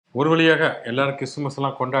ஒரு வழியாக எல்லாரும் கிறிஸ்துமஸ்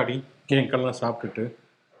எல்லாம் கொண்டாடி கேக்கெல்லாம் சாப்பிட்டுட்டு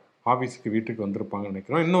ஆஃபீஸுக்கு வீட்டுக்கு வந்திருப்பாங்கன்னு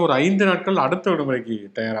நினைக்கிறோம். இன்னும் ஒரு 5 நாட்கள் அடுத்த விடுமுறைக்கு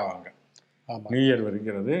தயாராவாங்க. நியூ இயர்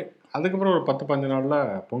வருகிறது. அதுக்கப்புறம் ஒரு 10-15 நாள்ல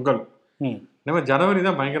பொங்கல். நம்ம ஜனவரி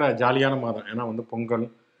தான் பயங்கர ஜாலியான மாதம். ஏன்னா வந்து பொங்கல்,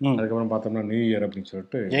 அதுக்கப்புறம் பார்த்தோம்னா நியூ இயர் அப்படின்னு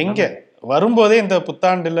சொல்லிட்டு எங்க வரும்போதே இந்த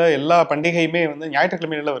புத்தாண்டுல எல்லா பண்டிகையுமே வந்து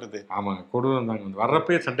ஞாயிற்றுக்கிழமையில வருது. ஆமாங்க, கொடூரம் தாங்க. வந்து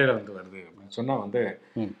வர்றப்பே சண்டையில வந்து வருது அப்படின்னு சொன்னா வந்து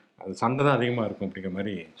அது சண்டை தான் அதிகமாக இருக்கும் அப்படிங்கிற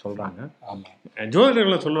மாதிரி சொல்கிறாங்க. ஆமாம்,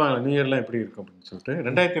 ஜோதிடர்கள் சொல்லுவாங்க நியூ இயர்லாம் எப்படி இருக்கும் அப்படின்னு சொல்லிட்டு.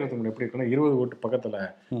 2023 எப்படி இருக்குன்னா 20 ஓட்டு பக்கத்தில்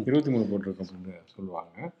 23 போட்டு இருக்கும் அப்படின்னு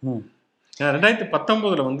சொல்லுவாங்க.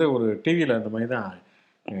 2019 வந்து ஒரு டிவியில் அந்த மாதிரி தான்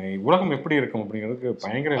உலகம் எப்படி இருக்கும் அப்படிங்கிறதுக்கு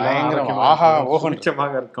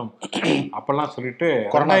பயங்கரமாக இருக்கும் அப்பெல்லாம் சொல்லிட்டு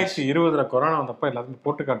 2020 கொரோனா வந்தப்ப எல்லாத்துக்கும்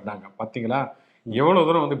போட்டு காட்டினாங்க. பார்த்தீங்களா எவ்வளோ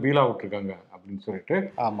தூரம் வந்து பீலா விட்டுருக்காங்க அப்படின்னு சொல்லிட்டு.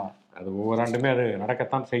 ஆமாம், அது ஒவ்வொரு ஆண்டுமே அது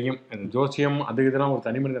நடக்கத்தான் செய்யும். ஜோசியம் அது இதெல்லாம் ஒரு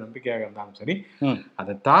தனி மனித நம்பிக்கையாக இருந்தாலும் சரி,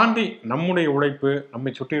 அதை தாண்டி நம்முடைய உழைப்பு,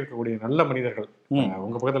 நம்மை சுற்றி இருக்கக்கூடிய நல்ல மனிதர்கள்,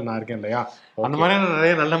 உங்க பக்கத்தில் நான் இருக்கேன் இல்லையா, அந்த மாதிரியான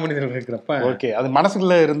நிறைய நல்ல மனிதர்கள் இருக்கிறப்ப ஓகே, அது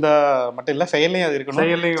மனசுக்குள்ள இருந்தா மட்டும் இல்ல, செயலையும் அது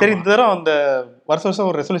இருக்கணும். சரி, இந்த தடவை அந்த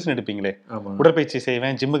வருஷம் ஒரு ரெசல்யூஷன் எடுப்பீங்களே, உடற்பயிற்சி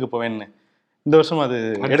செய்வேன், ஜிம்முக்கு போவேன்னு, இந்த வருஷம் அது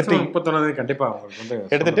எடுத்து 31 கண்டிப்பா உங்களுக்கு வந்து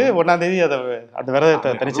எடுத்துட்டு 1ஆம் தேதி அதை அந்த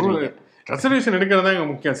விரதத்தை தரிச்சிருவீங்க. ரெசல்யூஷன் எடுக்கிறதா இங்க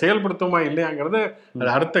முக்கியம். செயல்படுத்துமா இல்லையாங்கிறது அது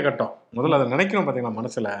அடுத்த கட்டம். முதல்ல அதை நினைக்கணும் பார்த்தீங்களா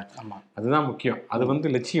மனசுல. அதுதான் முக்கியம். அது வந்து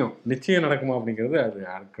லட்சியம் நிச்சயம் நடக்குமா அப்படிங்கிறது அது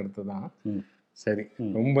அடுத்து தான். சரி,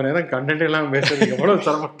 ரொம்ப நேரம் கண்டென்ட் எல்லாம் பேசுறதுக்கு எவ்வளவு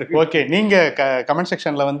சிரமத்துக்கு. ஓகே, நீங்க கமெண்ட்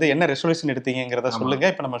செக்ஷன்ல வந்து என்ன ரெசல்யூஷன் எடுத்தீங்கிறத சொல்லுங்க.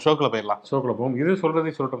 இப்ப நம்ம ஷோக்குள்ள போயிடலாம். ஷோக்குள்ள போவோம். இது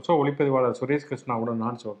சொல்றதை சொல்லட்டும். ஷோ ஒளிப்பதிவாளர் சுரேஷ் கிருஷ்ணாவுடன்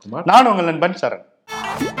நான் சிவகுமார். நான் உங்கள் நண்பன் சரண்.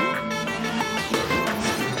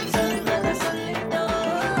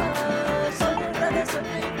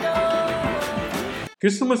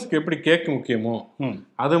 கிறிஸ்துமஸ்க்கு எப்படி கேக்கு முக்கியமோ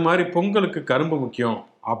அது மாதிரி பொங்கலுக்கு கரும்பு முக்கியம்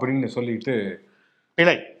அப்படின்னு சொல்லிட்டு.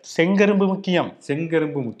 பிழை, செங்கரும்பு முக்கியம்.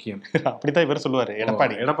 செங்கரும்பு முக்கியம் அப்படித்தான் இவர் சொல்லுவாரு,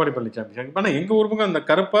 எடப்பாடி பழனிசாமி. ஆனா எங்க ஊர் பக்கம் அந்த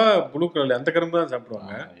கருப்பா ப்ளூ கலர்ல அந்த கரும்பு தான்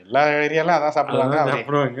சாப்பிடுவாங்க. எல்லா ஏரியாலும் அதான்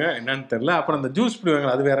சாப்பிடுவாங்க என்னன்னு தெரியல. அப்புறம் அந்த ஜூஸ் பிடிவாங்க,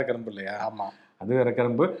 அது வேற கரும்பு இல்லையா? ஆமா, அது வேற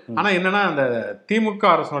கரும்பு. ஆனா என்னன்னா அந்த திமுக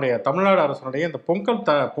அரசனுடைய, தமிழ்நாடு அரசனுடைய அந்த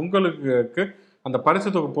பொங்கலுக்கு அந்த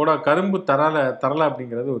பரிசு தொகுப்போட கரும்பு தரல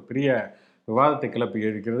அப்படிங்கிறது ஒரு பெரிய விவாதத்தை கிளப்பி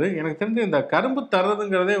இருக்கிறது. எனக்கு தெரிஞ்சு இந்த கரும்பு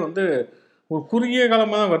தர்றதுங்கிறதே வந்து ஒரு குறுகிய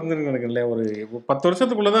காலமாக தான் வருதுன்னு நினைக்கிறேன் இல்லையா? ஒரு 10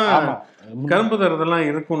 வருஷத்துக்குள்ளதான் கரும்பு தர்றதெல்லாம்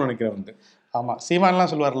இருக்கும்னு நினைக்கிறேன் வந்து. ஆமா,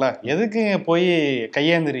 சீமான்லாம் சொல்லுவார்ல, எதுக்கு போய்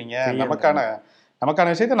கையேந்துறீங்க, நமக்கான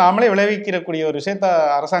விஷயத்த நாமளே விளைவிக்கிறக்கூடிய ஒரு விஷயத்த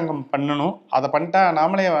அரசாங்கம் பண்ணணும், அதை பண்ணிட்டா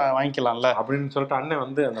நாமளே வாங்கிக்கலாம்ல அப்படின்னு சொல்லிட்டு அண்ணன்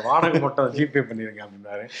வந்து அந்த வாடகை மட்டும் ஜிபே பண்ணிருங்க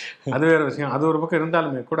அப்படின்னாரு. அது வேற விஷயம். அது ஒரு பக்கம்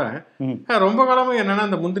இருந்தாலுமே கூட ரொம்ப காலமா என்னன்னா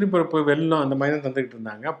இந்த முந்திரி பருப்பு, வெல்லம் அந்த மாதிரி தான் தந்துக்கிட்டு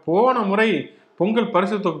இருந்தாங்க. போன முறை பொங்கல்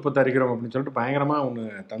பரிசு தொகுப்பு தருகிறோம் அப்படின்னு சொல்லிட்டு பயங்கரமா ஒண்ணு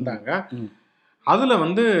தந்தாங்க. அதுல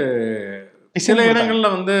வந்து சில இடங்கள்ல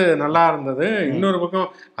வந்து நல்லா இருந்தது. இன்னொரு பக்கம்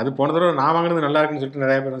அது போன தடவை நான் வாங்கினது நல்லா இருக்குன்னு சொல்லிட்டு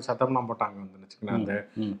நிறைய பேர் சத்தம்லாம் போட்டாங்க வந்து வச்சுக்கலாம்.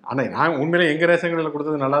 ஆனா நான் உண்மையிலே எங்க ரேஷன் கடையில்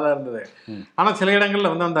கொடுத்தது நல்லா தான் இருந்தது. ஆனா சில இடங்கள்ல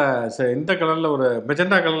வந்து அந்த இந்த கலர்ல ஒரு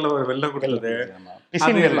மெஜெண்டா கலர்ல ஒரு வெள்ளம் கொடுத்தது,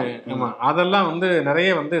 ஆமா, அதெல்லாம் வந்து நிறைய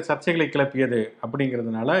வந்து சர்ச்சைகளை கிளப்பியது.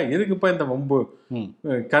 அப்படிங்கிறதுனால எதுக்குப்பா இந்த வம்பு,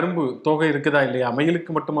 கரும்பு தொகை இருக்குதா இல்லையா,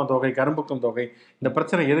 மயிலுக்கு மட்டுமா தொகை, கரும்புக்கும் தொகை, இந்த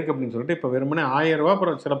பிரச்சனை எதுக்கு அப்படின்னு சொல்லிட்டு இப்ப வெறுமனே 1000 ரூபாய்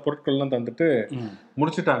அப்புறம் சில பொருட்கள்லாம் தந்துட்டு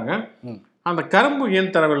முடிச்சுட்டாங்க. அந்த கரும்பு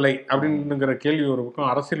ஏன் தரவில்லை அப்படிங்கிற கேள்வி ஒரு பக்கம்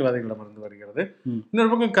அரசியல்வாதிகளிடமிருந்து வருகிறது. இன்னொரு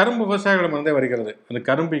பக்கம் கரும்பு விவசாயிகளிடமிருந்தே வருகிறது, அந்த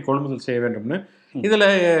கரும்பை கொள்முதல் செய்ய வேண்டும்னு. இதுல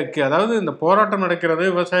அதாவது இந்த போராட்டம் நடக்கிறது,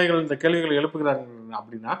 விவசாயிகள் இந்த கேள்விகளை எழுப்புகிறார்கள்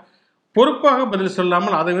அப்படின்னா பொறுப்பாக பதில்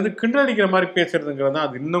சொல்லாமல் அதை வந்து கிண்டடிக்கிற மாதிரி பேசுறதுங்கிறது தான்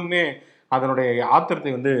அது இன்னுமே அதனுடைய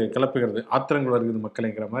ஆத்திரத்தை வந்து கிளப்புகிறது. ஆத்திரங்கள் வருகிறது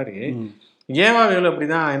மக்களுங்கிற மாதிரி. ஏவா வேலு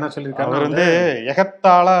அப்படிதான் என்ன சொல்லியிருக்காரு, அவர் வந்து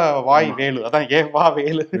எகத்தால வாய் வேலு, அதான் ஏவா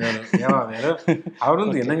வேலு. அவர்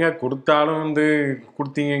வந்து என்னங்க கொடுத்தாலும் வந்து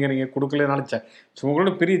கொடுத்தீங்கிறீங்க, கொடுக்கலனாலும்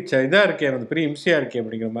உங்களோட பெரிய இதா இருக்கே, அந்த பெரிய இம்சையா இருக்கே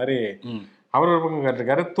அப்படிங்கிற மாதிரி அவர் ஒரு பக்கம்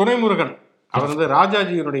கேட்டிருக்காரு. துரைமுருகன் அவர் வந்து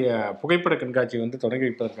ராஜாஜியினுடைய புகைப்பட கண்காட்சி வந்து தொடங்கி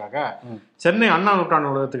வைப்பதற்காக சென்னை அண்ணா நூற்றாண்டு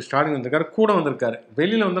நூலகத்துக்கு ஸ்டாலின் வந்திருக்காரு, கூட வந்திருக்காரு.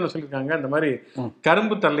 வெளியில வந்து என்ன சொல்லியிருக்காங்க, இந்த மாதிரி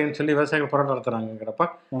கரும்பு தரலைன்னு சொல்லி விவசாயிகள் போராட்டம் நடத்துறாங்கிறப்ப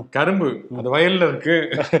கரும்பு அது வயல்ல இருக்கு,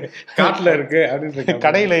 காட்டுல இருக்கு அப்படின்னு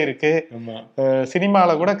கடையில இருக்கு,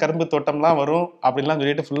 சினிமால கூட கரும்பு தோட்டம்லாம் வரும் அப்படின்லாம்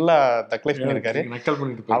சொல்லிட்டு ஃபுல்லா தக்லை பண்ணிருக்காரு. நக்கல்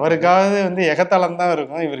பண்ணிட்டு அவருக்காவது வந்து எகத்தாளம் தான்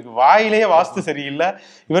இருக்கும், இவருக்கு வாயிலேயே வாஸ்து சரியில்லை.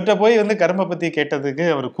 இவர்கிட்ட போய் வந்து கரும்பை பத்தி கேட்டதுக்கு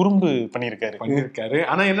அவர் குறும்பு பண்ணியிருக்காரு.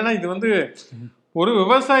 ஆனா என்னன்னா இது வந்து ஒரு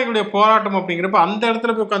விவசாயிகளுடைய போராட்டம் அப்படிங்கிறப்ப அந்த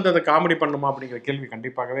இடத்துல போய் உட்காந்து அதை காமெடி பண்ணுமா அப்படிங்கிற கேள்வி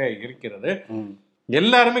கண்டிப்பாகவே இருக்கிறது.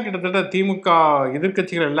 எல்லாருமே கிட்டத்தட்ட திமுக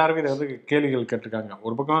எதிர்கட்சிகள் எல்லாருமே இதை வந்து கேள்விகள் கேட்டிருக்காங்க.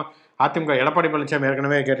 ஒரு பக்கம் அதிமுக எடப்பாடி பழனிசாமி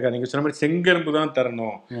ஏற்கனவே கேட்டிருக்காரு, நீங்க சொன்ன மாதிரி செங்கரும்பு தான்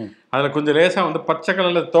தரணும், அதுல கொஞ்சம் லேசா வந்து பச்சை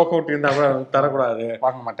கலர்ல தோக்க விட்டு இருந்தா கூட தரக்கூடாது,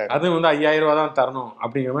 வாங்க மாட்டாரு, அது வந்து 5000 ரூபா தான் தரணும்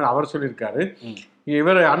அப்படிங்கிற மாதிரி அவர் சொல்லியிருக்காரு.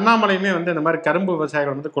 இவர் அண்ணாமலையுமே வந்து இந்த மாதிரி கரும்பு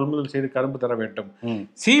விவசாயிகள் வந்து கொள்முதல் செய்து கரும்பு தர வேண்டும்.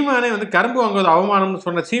 சீமானே வந்து கரும்பு வாங்குவது அவமானம்னு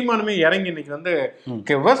சொன்ன சீமானுமே இறங்கி இன்னைக்கு வந்து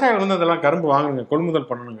விவசாயிகள் வந்து அதெல்லாம் கரும்பு வாங்குங்க, கொள்முதல்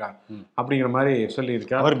பண்ணணுங்க அப்படிங்கிற மாதிரி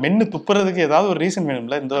சொல்லியிருக்காரு. அவர் மென்னு துப்புறதுக்கு ஏதாவது ஒரு ரீசன்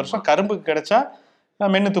வேணும்ல. இந்த வருஷம் கரும்பு கிடைச்சா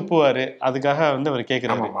மென்னு துப்புவாரு, அதுக்காக வந்து அவர்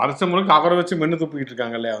கேட்கிறாரு. வருஷம் முழுக்க அவரை வச்சு மென்னு துப்பிக்கிட்டு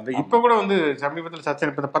இருக்காங்க இல்லையா. வந்து இப்ப கூட வந்து சமீபத்தில் சர்ச்சை,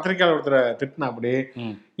 இப்ப இந்த பத்திரிகையாளர் ஒருத்தரை திட்டினா அப்படி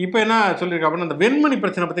இப்ப என்ன சொல்லியிருக்கா அப்படின்னா, அந்த வெண்மணி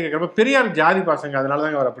பிரச்சனை பத்தி கேட்கிறப்ப பெரியார் ஜாதி பாசங்க,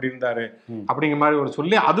 அதனாலதாங்க அவர் அப்படி இருந்தாரு அப்படிங்கிற மாதிரி ஒரு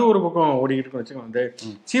சொல்லி அது ஒரு பக்கம் ஓடிக்கிட்டு வச்சுக்கோங்க. வந்து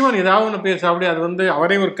சீமான் ஏதாவது ஒண்ணு பேச அப்படி அது வந்து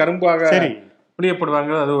அவரே ஒரு கரும்பாக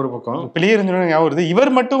பிளியப்படுவாங்க, அது ஒரு பக்கம் பிளியறிஞ்சு.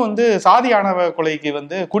 இவர் மட்டும் வந்து சாதி ஆணவ கொலைக்கு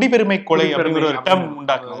வந்து குடிபெருமை கொலை அப்படிங்கிற ஒரு டேர்ம்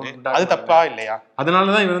உண்டாக்குறாரு. அது தப்பா இல்லையா?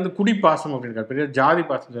 அதனாலதான் இவர் வந்து குடிப்பாசம் அப்படின்னு பெரிய ஜாதி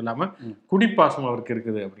பாசம் சொல்லாம குடிப்பாசம் அவருக்கு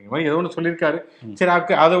இருக்குது அப்படிங்கிற மாதிரி ஏதோ ஒன்று சொல்லியிருக்காரு. சரி,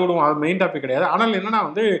 அதை விடுவோம், அது மெயின் டாபிக் கிடையாது. ஆனால் என்னன்னா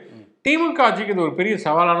வந்து திமுக ஆட்சிக்கு இது ஒரு பெரிய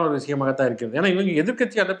சவாலான ஒரு விஷயமாகத்தான் இருக்கிறது. ஏன்னா இவங்க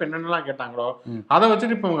எதிர்கட்சி அனுப்ப என்னென்னலாம் கேட்டாங்களோ அதை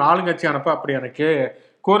வச்சுட்டு இப்ப இவங்க ஆளுங்கட்சி அனுப்ப அப்படியான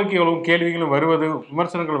கோரிக்கைகளும் கேள்விகளும் வருவது,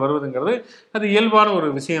 விமர்சனங்கள் வருவதுங்கிறது அது இயல்பான ஒரு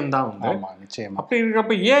விஷயம்தான் வந்து. அப்படி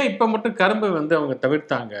இருக்கிறப்ப ஏன் இப்ப மட்டும் கரும்பை வந்து அவங்க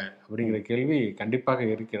தவிர்த்தாங்க அப்படிங்கிற கேள்வி கண்டிப்பாக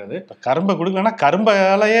இருக்கிறது. கரும்பை கொடுக்கலன்னா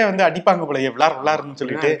கரும்பாலேயே வந்து அடிப்பாங்க போல விளாருன்னு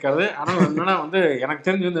சொல்லிட்டு இருக்காது. ஆனால் என்னன்னா வந்து எனக்கு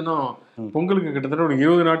தெரிஞ்சு வந்து இன்னும் பொங்கலுக்கு கிட்டத்தட்ட ஒரு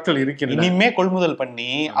 20 நாட்கள் இருக்கிறது. இனிமே கொள்முதல் பண்ணி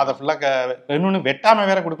அதை ஃபுல்லா இன்னொன்னு வெட்டாம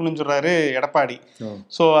வேற கொடுக்கணும்னு சொல்றாரு எடப்பாடி.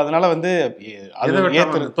 சோ அதனால வந்து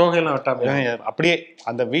தொகையெல்லாம் வெட்டாம அப்படியே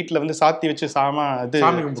அந்த வீட்டுல வந்து சாத்தி வச்சு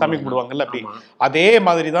சாமி கும்பிடுவாங்கல்ல, அப்படி அதே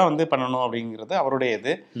மாதிரிதான் வந்து பண்ணணும் அப்படிங்கிறது அவருடைய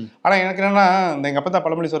இது. ஆனா எனக்கு என்னன்னா, இந்த எங்க அப்பா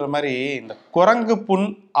பழமொழி சொல்ற மாதிரி இந்த குரங்கு புண்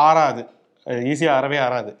ஆறாது, ஈஸியா அறவே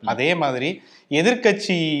ஆறாது. அதே மாதிரி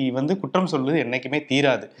எதிர்கட்சி வந்து குற்றம் சொல்வது என்னைக்குமே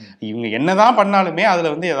தீராது. இவங்க என்னதான் பண்ணாலுமே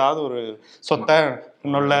அதுல வந்து ஏதாவது ஒரு சொத்தை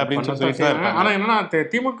நொல்ல அப்படின்னு சொல்லிட்டு. ஆனா என்னன்னா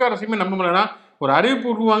திமுக அரசுமே நம்ப ஒரு அறிவிப்பு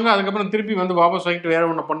விடுவாங்க, அதுக்கப்புறம் திருப்பி வந்து வாபஸ் வாங்கிட்டு வேற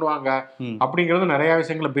ஒண்ணு பண்ணுவாங்க அப்படிங்கிறது நிறைய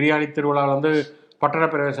விஷயங்கள். பிரியாணி திருவிழாவில் வந்து பட்டண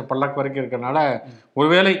பிரவேச பல்லக்கு வரைக்கும் இருக்கிறனால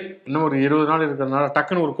ஒருவேளை இன்னும் ஒரு 20 நாள் இருக்கிறதுனால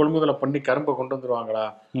டக்குன்னு ஒரு கொள்முதலை பண்ணி கரும்பை கொண்டு வந்துருவாங்களா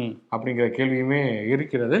அப்படிங்கிற கேள்வியுமே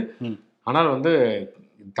இருக்கிறது. ஆனால் வந்து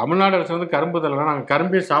தமிழ்நாடு அரசு வந்து கரும்பு தரலாம், நாங்கள்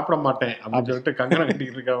கரும்பே சாப்பிட மாட்டேன் அப்படின்னு சொல்லிட்டு கங்கணம்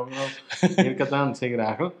கட்டிக்கிட்டு இருக்கவங்க இருக்கத்தான்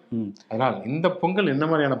செய்கிறார்கள். அதனால் இந்த பொங்கல் என்ன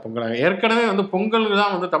மாதிரியான பொங்கலாக, ஏற்கனவே வந்து பொங்கல்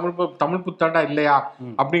தான் வந்து தமிழ் புத்தாண்டா இல்லையா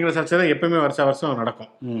அப்படிங்கிற சர்ச்சை தான் எப்பயுமே வருஷம்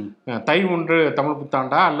நடக்கும். தை ஒன்று தமிழ்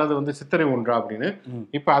புத்தாண்டா அல்லது வந்து சித்திரை ஒன்றா அப்படின்னு.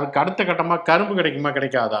 இப்ப அதுக்கு அடுத்த கட்டமா கரும்பு கிடைக்குமா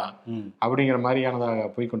கிடைக்காதா அப்படிங்கிற மாதிரியானதாக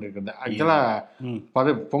போய்கொண்டிருக்கிறது. ஆக்சுவலா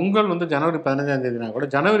பொங்கல் வந்து ஜனவரி 15ஆம் தேதினா கூட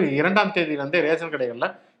ஜனவரி 2ஆம் தேதியிலிருந்தே ரேஷன் கடைகள்ல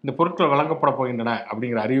இந்த பொருட்கள் வழங்கப்பட போகின்றன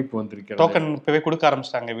அப்படிங்கிற அறிவிப்பு வந்திருக்கிறது. டோக்கன் இப்பவே கொடுக்க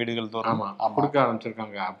ஆரம்பிச்சிட்டாங்க வீடுகள் தோறும். ஆமா, கொடுக்க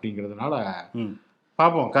ஆரம்பிச்சிருக்காங்க. அப்படிங்கிறதுனால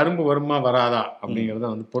பாப்போம் கரும்பு வருமா வராதா அப்படிங்கறத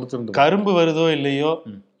வந்து பொறுத்திருந்து. கரும்பு வருதோ இல்லையோ,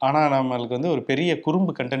 ஆனா நம்மளுக்கு வந்து ஒரு பெரிய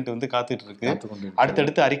குறும்பு கண்டென்ட் வந்து காத்துட்டு இருக்கு.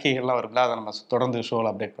 அடுத்தடுத்து அறிக்கைகள்லாம் வரும்ல, அதை நம்ம தொடர்ந்து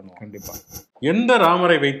ஷோல அப்டேட் பண்ணுவோம். கண்டிப்பா. எந்த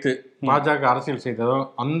ராமரை வைத்து பாஜக அரசியல் செய்ததோ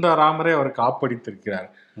அந்த ராமரை அவர் காப்படித்திருக்கிறார்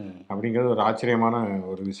அப்படிங்கிறது ஒரு ஆச்சரியமான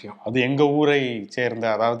ஒரு விஷயம். அது எங்க ஊரை சேர்ந்த,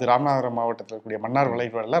 அதாவது ராமநாதபுரம் மாவட்டத்தில் இருக்கக்கூடிய மன்னார்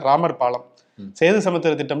வளைகுடால ராமர் பாலம் சேது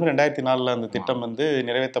சமுத்திர திட்டம் 2004 அந்த திட்டம் வந்து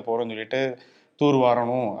நிறைவேற்ற போறோம்னு சொல்லிட்டு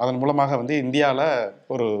தூர்வாரணும். அதன் மூலமாக வந்து இந்தியாவில்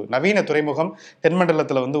ஒரு நவீன துறைமுகம்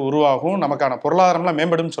தென்மண்டலத்தில் வந்து உருவாகும், நமக்கான பொருளாதாரம்லாம்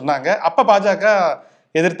மேம்படும் சொன்னாங்க. அப்போ பாஜக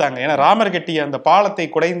எதிர்த்தாங்க. ஏன்னா ராமர் கட்டிய அந்த பாலத்தை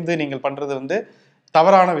குடைந்து நீங்கள் பண்றது வந்து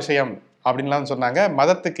தவறான விஷயம் அப்படின்லாம் சொன்னாங்க.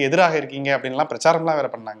 மதத்துக்கு எதிராக இருக்கீங்க அப்படின்லாம் பிரச்சாரம்லாம் வேற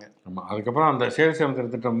பண்ணாங்க. ஆமாம், அதுக்கப்புறம் அந்த சேது சமுத்திர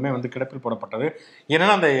திட்டமே வந்து கிடப்பில் போடப்பட்டது.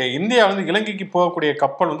 ஏன்னா அந்த இந்தியா வந்து இலங்கைக்கு போகக்கூடிய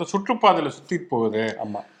கப்பல் வந்து சுற்றுப்பாதையில் சுற்றி போகுது.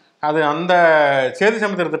 ஆமாம், அது அந்த சேது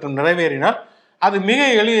சமுத்திர திட்டம் நிறைவேறினால் அது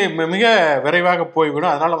மிக விரைவாக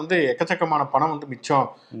போய்விடும். அதனால வந்து எக்கச்சக்கமான பணம் வந்து மிச்சம்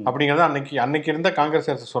அப்படிங்கிறத அன்னைக்கு இருந்த காங்கிரஸ்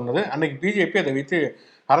அரசு சொன்னது. அன்னைக்கு பிஜேபி அதை வைத்து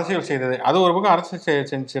அரசியல் செய்தது. அது ஒரு பக்கம் அரசு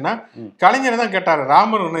செஞ்சுன்னா கலைஞர் தான் கேட்டாரு,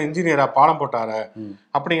 ராமர் ஒன்று இன்ஜினியரா பாலம் போட்டாரு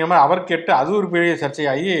அப்படிங்கிற மாதிரி அவர் கேட்டு அது ஒரு பெரிய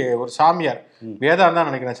சர்ச்சையாகி ஒரு சாமியார், வேதா தான்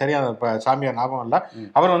நினைக்கிறேன், சரியா சாமியார் ஞாபகம் இல்லை,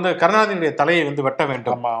 அவர் வந்து கருணாநிதியுடைய தலையை வந்து வெட்ட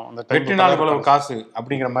வேண்டும், வெட்டினால் இவ்வளவு காசு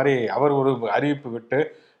அப்படிங்கிற மாதிரி அவர் ஒரு அறிவிப்பு விட்டு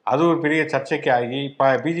அது ஒரு பெரிய சர்ச்சைக்கு ஆகி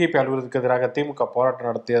பிஜேபி அலுவலகத்துக்கு எதிராக திமுக போராட்டம்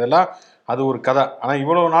நடத்தியதெல்லாம் அது ஒரு கதை. ஆனா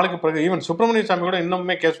இவ்வளவு நாளுக்கு பிறகு ஈவன் சுப்பிரமணிய சாமி கூட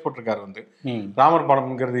இன்னுமே கேஸ் போட்டிருக்காரு வந்து ராமர்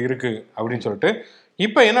பாலம்ங்கிறது இருக்கு அப்படின்னு சொல்லிட்டு.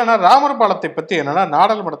 இப்ப என்னன்னா ராமர் பாலத்தை பத்தி என்னன்னா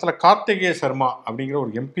நாடாளுமன்றத்துல கார்த்திகேய சர்மா அப்படிங்கிற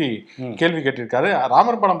ஒரு எம்பி கேள்வி கேட்டிருக்காரு.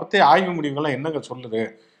 ராமர் பாலம் பத்தி ஆய்வு முடிவுகள்லாம் என்னங்க சொல்லுது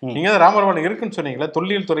நீங்க தான் ராமர் பாலம் இருக்குன்னு சொன்னீங்களே,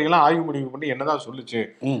 தொல்லியல் துறையெல்லாம் ஆய்வு முடிவு பண்ணி என்னதான் சொல்லுச்சு,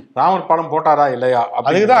 ராமர் பாலம் போட்டாரா இல்லையா?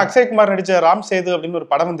 அதுக்குதான் அக்ஷய்குமார் நடிச்ச ராம் சேது அப்படின்னு ஒரு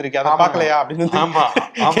படம் வந்திருக்கு, அதை பாக்கலையா அப்படின்னு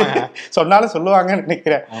சொன்னாலும் சொல்லுவாங்கன்னு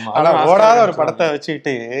நினைக்கிறேன். ஆனா ஓடாத ஒரு படத்தை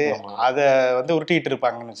வச்சுக்கிட்டு அதை வந்து உருட்டிட்டு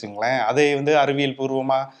இருப்பாங்கன்னு வச்சுங்களேன். அதை வந்து அறிவியல்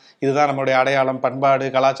பூர்வமா இதுதான் நம்மளுடைய அடையாளம், பண்பாடு,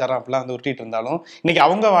 கலாச்சாரம் அப்படிலாம் வந்து உருட்டிட்டு இருந்தாலும் இன்னைக்கு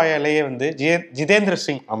அவங்க வாயாலேயே வந்து ஜிதேந்திர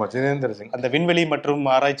சிங், அந்த விண்வெளி மற்றும்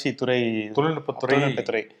ஆராய்ச்சி துறை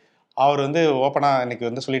தொழில்நுட்பத்துறை அவர் வந்து ஓப்பனா இன்னைக்கு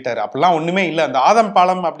வந்து சொல்லிட்டாரு, அப்படிலாம் ஒண்ணுமே இல்லை. அந்த ஆதம்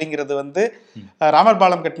பாலம் அப்படிங்கிறது வந்து ராமர்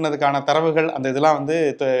பாலம் கட்டினதுக்கான தரவுகள் அந்த இதெல்லாம் வந்து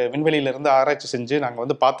விண்வெளியில இருந்து ஆராய்ச்சி செஞ்சு நாங்க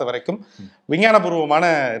வந்து பார்த்த வரைக்கும் விஞ்ஞானபூர்வமான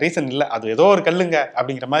ரீசன் இல்லை, அது ஏதோ ஒரு கல்லுங்க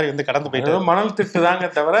அப்படிங்கிற மாதிரி வந்து கடந்து போயிட்டு மணல் திட்டு தாங்க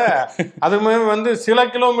தவிர அதுமே வந்து சில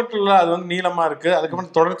கிலோமீட்டர்ல அது வந்து நீளமா இருக்கு,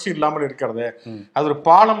 அதுக்கப்புறம் தொடர்ச்சி இல்லாமல் இருக்கிறது, அது ஒரு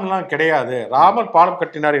பாலம்லாம் கிடையாது. ராமர் பாலம்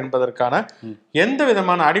கட்டினார் என்பதற்கான எந்த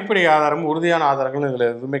விதமான அடிப்படை ஆதாரமும் உறுதியான ஆதாரங்களும்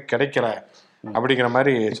இதுல எதுவுமே கிடைக்கல அப்படிங்கிற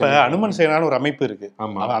மாதிரி. இப்ப அனுமன் சேனான்னு ஒரு அமைப்பு இருக்கு.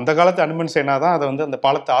 அந்த காலத்து அனுமன் சேனா தான் அதை வந்து அந்த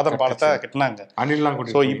பாலத்தை ஆதம் பாலத்தை கட்டினாங்க.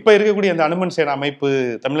 இப்ப இருக்கக்கூடிய அந்த அனுமன் சேனா அமைப்பு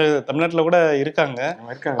தமிழ்நாட்டுல கூட இருக்காங்க.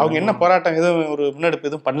 அவங்க என்ன போராட்டம் எதுவும் ஒரு முன்னெடுப்பு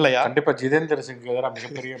எதுவும் பண்ணலையா? கண்டிப்பா ஜிதேந்திர சிங் எதிராக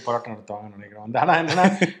மிகப்பெரிய போராட்டம் நடத்துவாங்கன்னு நினைக்கிறேன். ஆனா என்னன்னா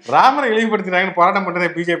ராமரை இழிவுபடுத்தினாங்கன்னு போராட்டம்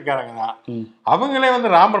பண்றதே பிஜேபி காரங்க தான். அவங்களே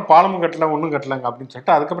வந்து ராமர் பாலமும் கட்டல ஒண்ணும் கட்டலங்க அப்படின்னு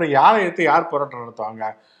சொல்லிட்டு அதுக்கப்புறம் யாரை எடுத்து யார் போராட்டம் நடத்துவாங்க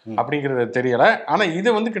அப்படிங்கிறது தெரியல. ஆனா இது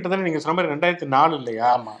வந்து கிட்டத்தட்ட நீங்க சொன்ன மாதிரி 2004 இல்லையா,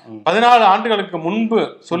 14 ஆண்டுகளுக்கு முன்பு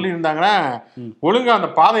சொல்லி இருந்தாங்கன்னா ஒழுங்கா அந்த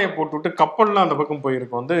பாதையை போட்டுவிட்டு கப்பல்லாம் அந்த பக்கம்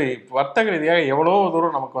போயிருக்கும். வந்து வர்த்தக ரீதியாக எவ்வளவு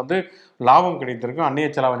தூரம் நமக்கு வந்து லாபம் கிடைத்திருக்கும், அந்நிய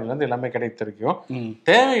செலாவணியில இருந்து எல்லாமே கிடைத்திருக்கும்.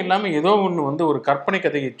 தேவையில்லாம ஏதோ ஒண்ணு வந்து ஒரு கற்பனை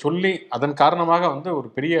கதையை சொல்லி அதன் காரணமாக வந்து ஒரு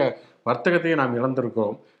பெரிய வர்த்தகத்தையே நாம்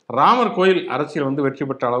இழந்திருக்கிறோம். ராமர் கோயில் அரசியல் வந்து வெற்றி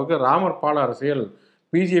பெற்ற அளவுக்கு ராமர் பால அரசியல்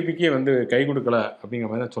பிஜேபிக்கே வந்து கை கொடுக்கல அப்படிங்கிற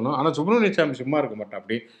மாதிரி தான் சொன்னோம். ஆனால் சுப்பிரமணிய சாமி சும்மா இருக்க மாட்டா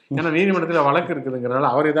அப்படி, ஏன்னா நீதிமன்றத்தில் வழக்கு இருக்குதுங்கிறனால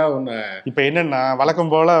அவர் ஏதாவது ஒன்று. இப்போ என்னன்னா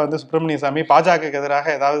வழக்கம் போல வந்து சுப்பிரமணிய சாமி பாஜக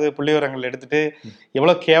எதிராக ஏதாவது புள்ளிவிவரங்கள் எடுத்துட்டு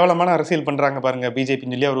எவ்வளோ கேவலமான அரசியல் பண்றாங்க பாருங்க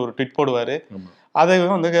பிஜேபின்னு சொல்லி அவர் ஒரு ட்வீட் போடுவாரு. அதை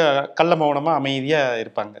வந்து கள்ள மௌனமா அமைதியா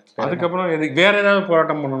இருப்பாங்க. அதுக்கப்புறம் வேற ஏதாவது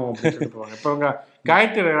போராட்டம் பண்ணணும் அப்படின்னு சொல்லிட்டு இப்போ அவங்க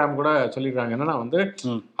காயத்ரி ராம் கூட சொல்லிடுறாங்க என்னன்னா வந்து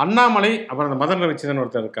அண்ணாமலை அப்புறம் அந்த மதன் ரவிச்சந்திரன்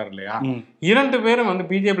ஒருத்தர் இருக்காரு இல்லையா, 2 பேரும் வந்து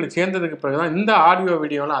பிஜேபியில சேர்ந்ததுக்கு பிறகுதான் இந்த ஆடியோ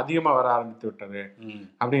வீடியோலாம் அதிகமா வர ஆரம்பித்து விட்டது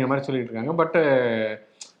அப்படிங்கிற மாதிரி சொல்லிட்டு இருக்காங்க. பட்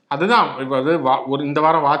அதுதான் இப்போ அது ஒரு இந்த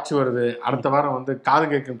வாரம் வாட்ச் வருது, அடுத்த வாரம் வந்து காது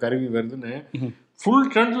கேட்கும் கருவி வருதுன்னு ஃபுல்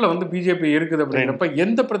ட்ரெண்ட்ல வந்து பிஜேபி இருக்குது அப்படிங்கிறப்ப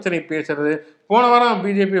எந்த பிரச்சனை பேசுறது, போன வாரம்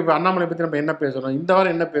பிஜேபி அண்ணாமலை பத்தி நம்ம என்ன பேசுறோம், இந்த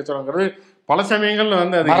வாரம் என்ன பேசுறோங்கிறது பல சமயங்கள்ல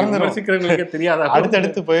வந்து அது விமர்சிக்கிறவங்களுக்கே தெரியாத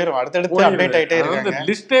அடுத்தடுத்து போயிடும், அடுத்தடுத்து அப்டேட் ஆயிட்டே வந்து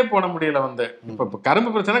லிஸ்டே போட முடியல. வந்து இப்ப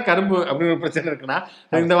கரும்பு பிரச்சனை கரும்பு அப்படின்னு ஒரு பிரச்சனை இருக்குன்னா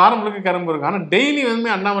இந்த வாரம் முழுக்க கரும்பு இருக்கும். ஆனா டெய்லி வந்து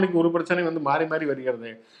அண்ணாமலைக்கு ஒரு பிரச்சனை வந்து மாறி மாறி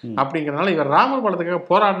வருகிறது அப்படிங்கிறதுனால இவர் ராமர் பாலத்துக்காக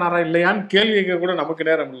போராடினாரா இல்லையான்னு கேள்வி கேட்க கூட நமக்கு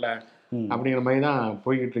நேரம் இல்லை அப்படிங்கிற மாதிரி தான்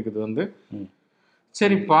போய்கிட்டு இருக்குது. வந்து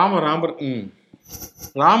சரி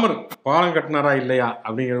ராமர் பாலம் கட்டினாரா இல்லையா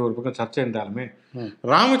அப்படிங்கிறது ஒரு பக்கம் சர்ச்சை இருந்தாலுமே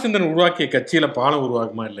ராமச்சந்திரன் உருவாக்கிய கட்சியில பாலம்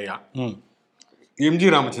உருவாக்குமா இல்லையா, எம்ஜி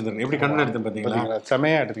ராமச்சந்திரன் எப்படி கண்ணு எடுத்து பாத்தீங்களா,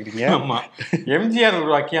 செமையா எடுத்துக்கிட்டீங்க. ஆமா, எம்ஜிஆர்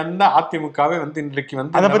உருவாக்கி அந்த அதிமுகவே வந்து இன்றைக்கு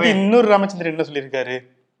வந்து அதை பத்தி இன்னொரு ராமச்சந்திரன் என்ன சொல்லியிருக்காரு,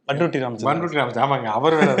 பண்ருட்டி ராமச்சந்திரன். ஆமாங்க,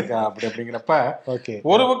 அவர் வேற இருக்கா அப்படிங்கிறப்ப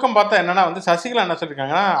ஒரு பக்கம் பார்த்தா என்னன்னா வந்து சசிகலா என்ன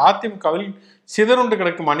சொல்லியிருக்காங்கன்னா அதிமுகவில் சிதறுண்டு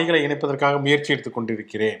கிடக்கும் அணிகளை இணைப்பதற்காக முயற்சி எடுத்துக்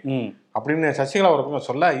கொண்டிருக்கிறேன் அப்படின்னு சசிகலா ஒரு பக்கம்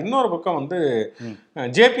சொல்ல, இன்னொரு பக்கம் வந்து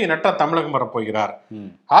ஜே.பி. நட்டா தமிழகம் வரப்போகிறார்,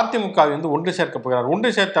 அதிமுக வந்து ஒன்று சேர்க்க போகிறார்,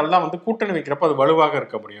 ஒன்று சேர்த்தால் தான் வந்து கூட்டணி வைக்கிறப்ப அது வலுவாக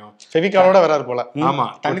இருக்க முடியும், ஃபெவிகாலோட வராது போல. ஆமா,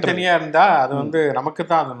 தனித்தனியா இருந்தா அது வந்து நமக்கு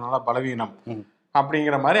தான் அதனால பலவீனம்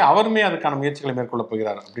அப்படிங்கிற மாதிரி அவருமே அதுக்கான முயற்சிகளை மேற்கொள்ள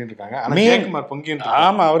போகிறார் அப்படின்னு இருக்காங்க.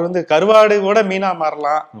 ஆமா, அவர் வந்து கருவாடு கூட மீனா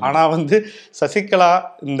மாறலாம், ஆனா வந்து சசிகலா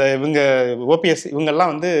இந்த இவங்க ஓபிஎஸ் இவங்க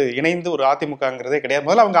எல்லாம் வந்து இணைந்து ஒரு அதிமுகங்கிறதே கிடையாது.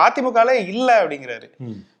 முதல்ல அவங்க அதிமுகலே இல்லை அப்படிங்கிறாரு.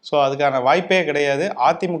 ஸோ அதுக்கான வாய்ப்பே கிடையாது.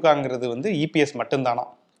 அதிமுகங்கிறது வந்து இபிஎஸ் மட்டும்தானா.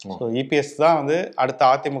 ஸோ இபிஎஸ் தான் வந்து அடுத்த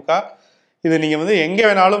அதிமுக. இது நீங்க வந்து எங்க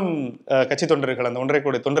வேணாலும் கட்சி தொண்டர்கள் அந்த 1.5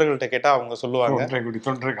 கோடி தொண்டர்கள்ட்ட கேட்டா அவங்க சொல்லுவாங்க. 1.5 கோடி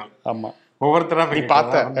தொண்டர்கள். ஆமா, ஒவ்வொருத்தரா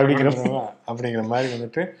அப்படிங்கிற மாதிரி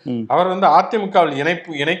வந்துட்டு அவர் வந்து அதிமுகவில்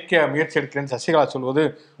இணைக்க முயற்சி எடுக்கிறேன்னு சசிகலா சொல்வது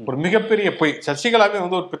ஒரு மிகப்பெரிய பொய். சசிகலாவே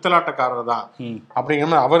வந்து ஒரு பித்தலாட்டக்காரர் தான் அப்படிங்கிற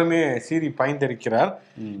மாதிரி அவருமே சீறி பாய்ந்திருக்கிறார்.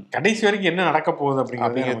 கடைசி வரைக்கும் என்ன நடக்க போகுது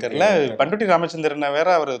அப்படிங்கிறது தெரியல. பண்ருட்டி ராமச்சந்திரனை வேற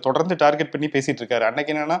அவர் தொடர்ந்து டார்கெட் பண்ணி பேசிட்டு இருக்காரு.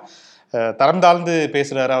 அன்னைக்கு என்னன்னா தரம் தாழ்ந்து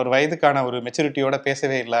பேசுறாரு, அவர் வயதுக்கான ஒரு மெச்சூரிட்டியோட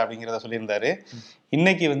பேசவே இல்லை அப்படிங்கிறத சொல்லியிருந்தாரு.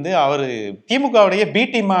 இன்னைக்கு வந்து அவரு திமுகவுடைய பி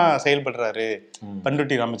டீமா செயல்படுறாரு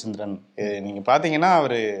பண்ருட்டி ராமச்சந்திரன். நீங்க பாத்தீங்கன்னா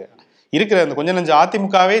அவரு இருக்கிற அந்த கொஞ்ச நஞ்சு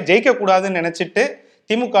அதிமுகவே ஜெயிக்க கூடாதுன்னு நினைச்சிட்டு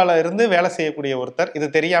திமுகல இருந்து வேலை செய்யக்கூடிய ஒருத்தர். இது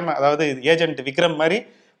தெரியாம, அதாவது ஏஜென்ட் விக்ரம் மாதிரி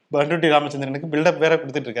பண்ருட்டி ராமச்சந்திரனுக்கு பில்டப் வேற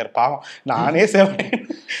கொடுத்துட்டு இருக்காரு. பாவம், நானே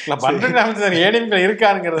பண்ருட்டி ராமச்சந்திரன் ஏடிஎம்ல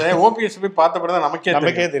இருக்காருங்கிறத ஓபிஎஸ் போய் பார்த்தப்பதான்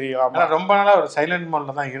நமக்கே தெரியும். ஆனா ரொம்ப நாளா ஒரு சைலண்ட்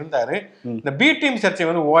மோட்ல தான் இருந்தாரு. இந்த பி டீம் சர்ச்சை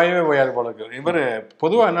வந்து ஓயவே ஓயாது போல இருக்கு. இவர்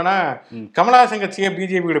பொதுவா என்னன்னா கமலஹாசன் கட்சியே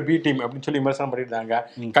பிஜேபியோட பி டீம் அப்படின்னு சொல்லி விமர்சனம் பண்ணியிருந்தாங்க.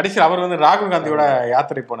 கடைசியில் அவர் வந்து ராகுல் காந்தியோட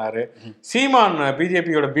யாத்திரை போனாரு. சீமான்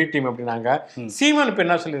பிஜேபியோட பி டீம் அப்படின்னாங்க. சீமான் இப்ப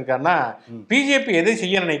என்ன சொல்லியிருக்காருன்னா பிஜேபி எதை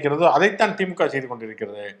செய்ய நினைக்கிறதோ அதைத்தான் திமுக செய்து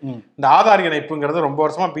கொண்டிருக்கிறது. இந்த ஆதார் இணைப்புங்கிறது ரொம்ப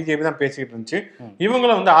வருஷமா பிஜேபி தான் பேசிக்கிட்டு இருந்துச்சு.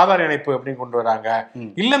 இவங்களும் வந்து ஆதார் இணைப்பு அப்படின்னு கொண்டு வராங்க.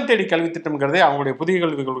 இல்லம் தேடி கல்வி திட்டம்ங்கிறதே அவங்களுடைய புதிய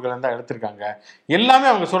கல்வி கொள்கைகள் தான் எடுத்திருக்காங்க. எல்லாமே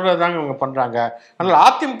அவங்க சொல்றதுதாங்க அவங்க பண்றாங்க. அதனால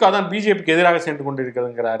அதிமுக தான் பிஜேபிக்கு எதிராக சென்று கொண்டு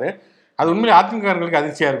இருக்கிறதுங்கிறாரு. அது உண்மையிலே அதிமுகர்களுக்கு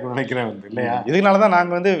அதிர்ச்சியா இருக்கும்னு நினைக்கிறேன் வந்து இல்லையா? இதனாலதான்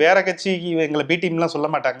நாங்க வந்து வேற கட்சிக்கு எங்களை பி டீம்லாம் சொல்ல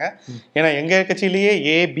மாட்டாங்க. ஏன்னா எங்க கட்சியிலேயே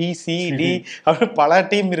ABCD அப்படின்னு பல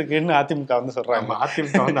டீம் இருக்குன்னு அதிமுக வந்து சொல்றாங்க.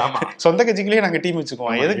 அதிமுக வந்து ஆமா சொந்த கட்சிக்குள்ளேயே நாங்க டீம்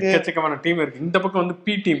வச்சுக்குவோம். எதுக்கு எக்கச்சக்கமான டீம் இருக்கு. இந்த பக்கம் வந்து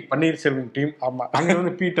பி டீம் பன்னீர்செல்வம் டீம், ஆமா அங்க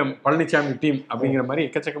வந்து பி டீம் பழனிசாமி டீம் அப்படிங்கிற மாதிரி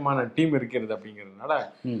எக்கச்சக்கமான டீம் இருக்கிறது. அப்படிங்கிறதுனால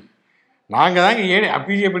நாங்க தாங்க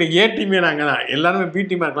பிஜேபி ஏ டீமே நாங்க தான். எல்லாருமே பி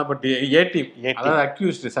டீமா இருக்கலாம். பட் ஏ டீம் அதாவது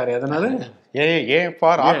அக்யூஸ்ட் சாரி அதனால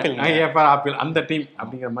ஆப்பிள் அந்த டீம்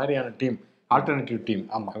அப்படிங்கிற மாதிரியான டீம் ஆல்டர்னேட்டிவ் டீம்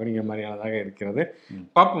அப்படிங்கிற மாதிரியானதாக இருக்கிறது.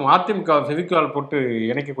 பாப்போம் அதிமுக ஃபெவிகால் போட்டு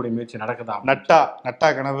இணைக்கக்கூடிய முயற்சி நடக்குதா? நட்டா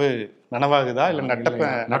கனவு நனவாகுதா இல்ல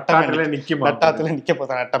நட்டாத்துல நிக்க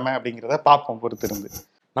போதா நட்டமே அப்படிங்கிறத பார்ப்போம் பொறுத்திருந்து.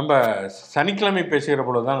 நம்ம சனிக்கிழமை பேசுகிற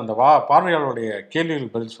பொழுதுதான் அந்த பார்வையாளருடைய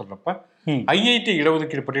கேள்விகளுக்கு பதில் சொல்றப்ப ஐஐடி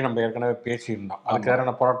இடஒதுக்கீடு பற்றி நம்ம ஏற்கனவே பேசியிருந்தோம். அதுக்கு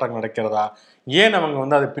வேற போராட்டங்கள் நடக்கிறதா, ஏன் அவங்க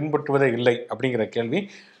வந்து அதை பின்பற்றுவதே இல்லை அப்படிங்கிற கேள்வி.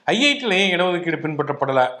 ஐஐடியில் ஏன் இடஒதுக்கீடு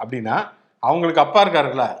பின்பற்றப்படலை அப்படின்னா அவங்களுக்கு அப்பா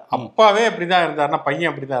இருக்காருல்ல, அப்பாவே அப்படிதான் இருந்தாருன்னா பையன்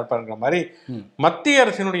அப்படிதான் இருப்பாருங்கிற மாதிரி மத்திய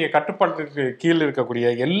அரசினுடைய கட்டுப்பாட்டுக்கு கீழ்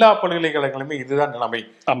இருக்கக்கூடிய எல்லா பல்கலைக்கழகங்களுமே இதுதான் நிலைமை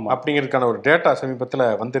அப்படிங்கிறதுக்கான ஒரு டேட்டா சமீபத்தில்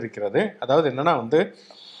வந்திருக்கிறது. அதாவது என்னன்னா வந்து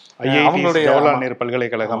அவங்களுடைய ஜவஹர்லால்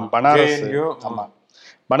பல்கலைக்கழகம்,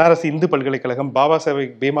 பனாரஸ் இந்து பல்கலைக்கழகம், பாபா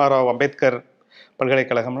சாஹேப் பீமாராவ் அம்பேத்கர்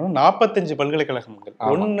பல்கலைக்கழகம், 45 பல்கலைக்கழகங்கள்,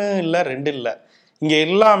 1 இல்லை 2 இல்லை, இங்க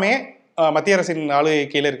எல்லாமே மத்திய அரசின் ஆளுகை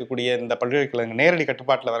கீழே இருக்கக்கூடிய இந்த பல்கலைக்கழகங்கள், நேரடி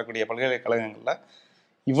கட்டுப்பாட்டில் வரக்கூடிய பல்கலைக்கழகங்கள்ல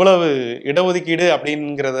இவ்வளவு இடஒதுக்கீடு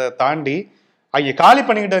அப்படிங்கிறத தாண்டி அங்கே காலி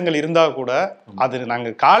பணியிடங்கள் இருந்தா கூட அது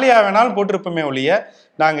நாங்கள் காலியா வேணாலும் போட்டிருப்போமே ஒழிய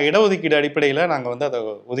நாங்கள் இடஒதுக்கீடு அடிப்படையில் நாங்கள் வந்து அதை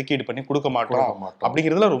ஒதுக்கீடு பண்ணி கொடுக்க மாட்டோம்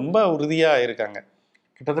அப்படிங்கிறதுல ரொம்ப உறுதியா இருக்காங்க.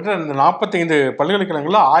 கிட்டத்தட்ட இந்த 45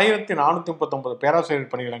 பல்கலைக்கழகங்கள்ல 1439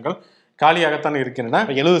 பேராசிரியர் பணியிடங்கள் காலியாகத்தான் இருக்கின்றன.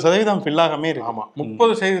 70% ஃபில்லாகவே இருக்கு. ஆமா,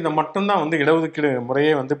 30% மட்டும்தான் வந்து இடஒதுக்கீடு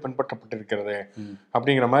முறையே வந்து பின்பற்றப்பட்டிருக்கிறது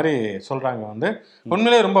அப்படிங்கிற மாதிரி சொல்றாங்க. வந்து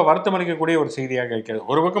உண்மையிலே ரொம்ப வருத்தம் அளிக்கக்கூடிய ஒரு செய்தியாக இருக்கிறது.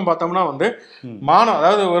 ஒரு பக்கம் பார்த்தோம்னா வந்து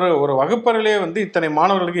அதாவது ஒரு வகுப்பறையிலே வந்து இத்தனை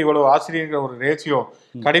மாணவர்களுக்கு இவ்வளவு ஆசிரியர்கள் ஒரு ரேஷியோ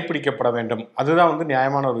கடைபிடிக்கப்பட வேண்டும், அதுதான் வந்து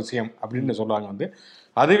நியாயமான ஒரு விஷயம் அப்படின்னு சொல்றாங்க. வந்து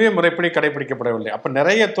அதுவே முறைப்படி கடைபிடிக்கப்படவில்லை. அப்ப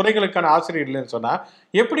நிறைய துறைகளுக்கான ஆசிரியர் இல்லைன்னு சொன்னா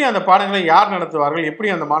எப்படி அந்த பாடங்களை யார் நடத்துவார்கள், எப்படி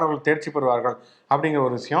அந்த மாணவர்கள் தேர்ச்சி பெறுவார்கள் அப்படிங்கிற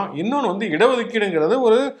ஒரு விஷயம். இன்னொன்று வந்து இடஒதுக்கீடுங்கிறது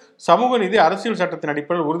ஒரு சமூக நீதி அரசியல் சட்டத்தின்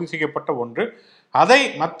அடிப்படையில் உறுதி செய்யப்பட்ட ஒன்று. அதை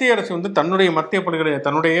மத்திய அரசு வந்து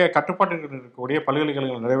தன்னுடைய கட்டுப்பாட்டில் இருக்கக்கூடிய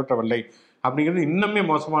பல்கலைக்கழகங்கள் நிறைவேற்றவில்லை அப்படிங்கிறது இன்னுமே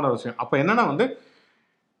மோசமான விஷயம். அப்ப என்னன்னா வந்து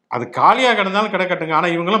அது காலியாக கிடந்தாலும் கிடக்கட்டுங்க, ஆனா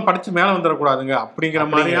இவங்கெல்லாம் படிச்சு மேல வந்துடக்கூடாதுங்க அப்படிங்கிற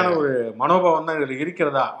மாதிரியான ஒரு மனோபாவம் தான் இதுல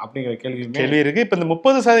இருக்கிறதா அப்படிங்கிற கேள்வி இருக்கு. இப்ப இந்த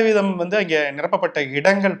 30% வந்து அங்க நிரப்பப்பட்ட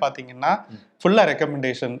இடங்கள் பாத்தீங்கன்னா ஃபுல்லா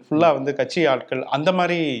ரெக்கமெண்டேஷன், ஃபுல்லா வந்து கட்சி ஆட்கள் அந்த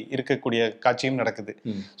மாதிரி இருக்கக்கூடிய காட்சியும் நடக்குது.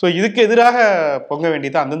 ஸோ இதுக்கு எதிராக பொங்க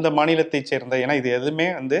வேண்டியது அந்தந்த மாநிலத்தை சேர்ந்த, ஏன்னா இது எதுவுமே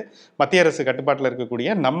வந்து மத்திய அரசு கட்டுப்பாட்டில்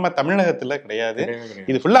இருக்கக்கூடிய நம்ம தமிழகத்துல கிடையாது.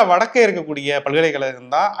 இது ஃபுல்லா வடக்கே இருக்கக்கூடிய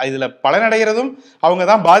பல்கலைக்கழகம் தான். இதுல பலனடைகிறதும் அவங்க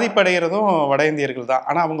தான், பாதிப்படைகிறதும் வட இந்தியர்கள் தான்.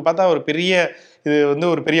 ஆனா அவங்க பார்த்தா இது வந்து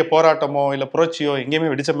ஒரு பெரிய போராட்டமோ இல்ல புரட்சியோ எங்கேயுமே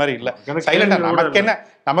வெடிச்ச மாதிரி இல்லை. சைலண்டா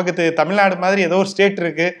நமக்கு தமிழ்நாடு மாதிரி ஏதோ ஒரு ஸ்டேட்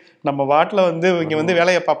இருக்கு, நம்ம வாட்டில் வந்து இங்க வந்து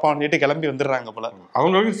வேலையை பார்ப்போம்னு கிளம்பி வந்துடுறாங்க போல.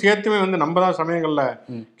 அவங்களுக்கு சேர்த்துமே வந்து நம்ம தான் சமயங்கள்ல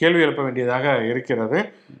கேள்வி எழுப்ப வேண்டியதாக இருக்கிறது.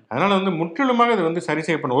 அதனால வந்து முற்றிலுமாக இது வந்து சரி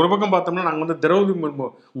செய்யப்படும். ஒரு பக்கம் பார்த்தோம்னா நாங்கள் வந்து திரௌபதி முர்மு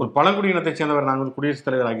ஒரு பழங்குடியினத்தை சேர்ந்தவர் நாங்கள் வந்து குடியரசுத்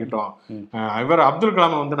தலைவர் ஆகிட்டோம். இவர் அப்துல்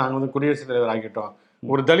கலாமை வந்து நாங்கள் வந்து குடியரசுத் தலைவர் ஆகிட்டோம்.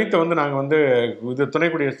 ஒரு தலித்தை வந்து நாங்கள் வந்து இது துணை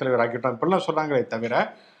குடியரசுத் தலைவர் ஆக்கிட்டோம் இப்படிலாம் சொன்னாங்களே தவிர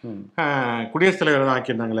குடியரசுத் தலைவர் தான்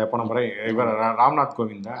ஆக்கியிருந்தாங்களே போன முறை இவர் ராம்நாத்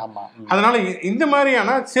கோவிந்த். அதனால இந்த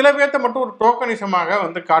மாதிரியான சில பேர்த்த மட்டும் ஒரு டோக்கனிசமாக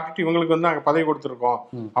வந்து காட்டிட்டு இவங்களுக்கு வந்து நாங்கள் பதவி கொடுத்துருக்கோம்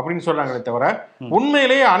அப்படின்னு சொல்றாங்களே தவிர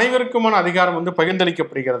உண்மையிலேயே அனைவருக்குமான அதிகாரம் வந்து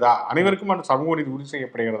பகிர்ந்தளிக்கப்படுகிறதா, அனைவருக்குமான சமூக நீதி உறுதி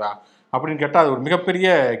செய்யப்படுகிறதா அப்படின்னு கேட்டால் அது ஒரு மிகப்பெரிய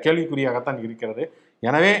கேள்விக்குறியாகத்தான் இருக்கிறது.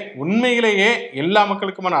 எனவே உண்மையிலேயே எல்லா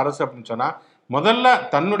மக்களுக்குமான அரசு அப்படின்னு சொன்னா முதல்ல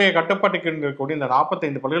தன்னுடைய கட்டுப்பாட்டுக்கு இருக்கக்கூடிய இந்த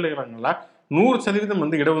 45 பல்கலைக்கழகங்கள்ல 100%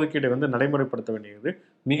 வந்து இடஒதுக்கீட்டை வந்து நடைமுறைப்படுத்த வேண்டியது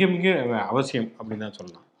மிக மிக அவசியம் அப்படின்னு தான்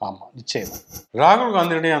சொல்லலாம். ஆமா, நிச்சயம். ராகுல்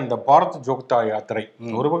காந்தியுடைய அந்த பாரத் ஜோக்தா யாத்திரை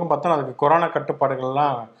ஒரு பக்கம் பார்த்தா அதுக்கு கொரோனா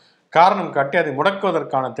கட்டுப்பாடுகள்லாம் காரணம் காட்டி அதை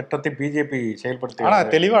முடக்குவதற்கான திட்டத்தை பிஜேபி செயல்படுத்தி. ஆனா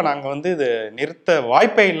தெளிவா நாங்க வந்து இது நிறுத்த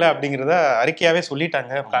வாய்ப்பே இல்லை அப்படிங்கிறத அறிக்கையாவே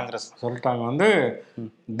சொல்லிட்டாங்க காங்கிரஸ். சொல்லிட்டாங்க.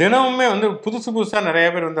 தினமுமே புதுசா நிறைய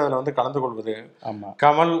பேர் அதுல கலந்து கொள்வது. ஆமா,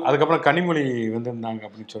 கமல், அதுக்கப்புறம் கனிமொழி வந்திருந்தாங்க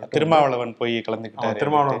அப்படின்னு சொல்லிட்டு, திருமாவளவன் போய்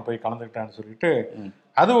கலந்துக்கிட்டான்னு சொல்லிட்டு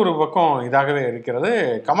அது ஒரு பக்கம் இதாகவே இருக்கிறது.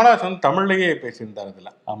 கமலஹாசன் தமிழ்லயே பேசியிருந்தார் அதுல.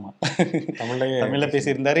 ஆமா, தமிழ்ல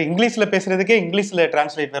பேசியிருந்தாரு. இங்கிலீஷ்ல பேசுறதுக்கே இங்கிலீஷ்ல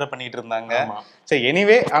டிரான்ஸ்லேட் வேற பண்ணிட்டு இருந்தாங்க. சரி,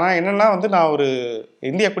 எனிவே, ஆனா என்னன்னா நான் ஒரு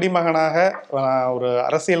இந்திய குடிமகனாக ஒரு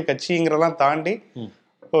அரசியல் கட்சிங்கிறதெல்லாம் தாண்டி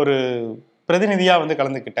ஒரு பிரதிநிதியா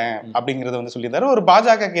கலந்துக்கிட்டேன் அப்படிங்கறத சொல்லியிருந்தாரு. ஒரு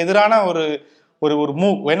பாஜகக்கு எதிரான ஒரு ஒரு ஒரு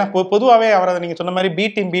மூவ். ஏன்னா பொதுவாகவே அவரை நீங்க சொன்ன மாதிரி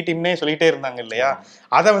பி டீம்னே சொல்லிட்டே இருந்தாங்க இல்லையா,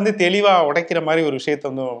 அதை தெளிவா உடைக்கிற மாதிரி ஒரு விஷயத்த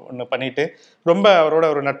ஒன்று பண்ணிட்டு ரொம்ப அவரோட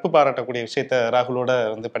ஒரு நட்பு பாராட்டக்கூடிய விஷயத்த ராகுலோட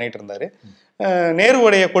பண்ணிட்டு இருந்தாரு.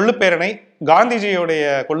 நேருவுடைய கொள்ளுப்பேரனை காந்திஜியோடைய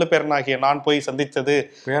கொள்ளுப்பேரனாகிய நான் போய் சந்தித்தது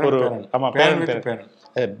ஒரு பேரன்.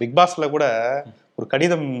 பிக் பாஸ்ல கூட ஒரு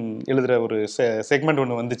கடிதம் எழுதுற ஒரு செக்மெண்ட்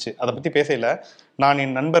ஒன்று வந்துச்சு. அதை பத்தி பேசல. நான்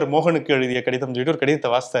என் நண்பர் மோகனுக்கு எழுதிய கடிதம் சொல்லிட்டு ஒரு கடிதத்தை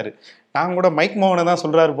வாசித்தாரு. நான் கூட மைக் மோகனை தான்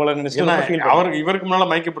சொல்றாரு போல நினைச்சு இவருக்கு முன்னால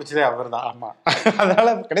மைக்க பிடிச்சதே அவர் தான். ஆமா,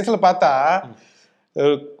 அதனால கடைசியில பார்த்தா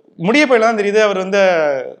முடிய போயெல்லாம் தெரியுது. அவர்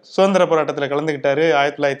சுதந்திர போராட்டத்துல கலந்துக்கிட்டாரு,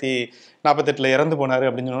 1948 இறந்து போனாரு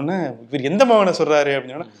அப்படின்னு சொன்னோன்னு இவர் எந்த மோகனை சொல்றாரு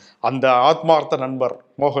அப்படின்னு, அந்த ஆத்மார்த்த நண்பர்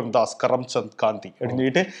மோகன்தாஸ் கரம்சந்த் காந்தி அப்படின்னு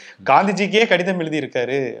சொல்லிட்டு காந்திஜிக்கே கடிதம் எழுதி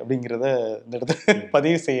இருக்காரு அப்படிங்கிறத இந்த இடத்துல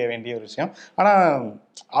பதிவு செய்ய வேண்டிய ஒரு விஷயம். ஆனா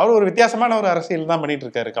அவர் ஒரு வித்தியாசமான ஒரு அரசியல் தான் பண்ணிட்டு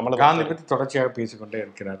இருக்காரு. கமல் காந்தி பத்தி தொடர்ச்சியாக பேசிக்கொண்டே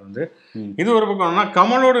இருக்கிறார். இது ஒரு பக்கம்னா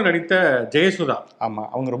கமலோடு நடித்த ஜெயசுதா. ஆமா,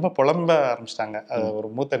 அவங்க ரொம்ப புலம்ப ஆரம்பிச்சிட்டாங்க. ஒரு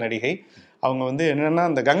மூத்த நடிகை. அவங்க என்னன்னா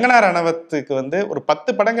அந்த கங்கனா ரணவத்துக்கு ஒரு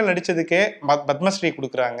 10 படங்கள் நடிச்சதுக்கே பத்மஸ்ரீ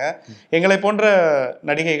கொடுக்குறாங்க. எங்களை போன்ற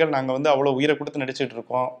நடிகைகள் நாங்க அவ்வளவு உயிரை கொடுத்து நடிச்சுட்டு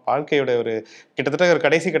இருக்கோம். வாழ்க்கையோட ஒரு கிட்டத்தட்ட ஒரு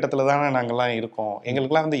கடைசி கட்டத்துல தானே நாங்கெல்லாம் இருக்கோம்.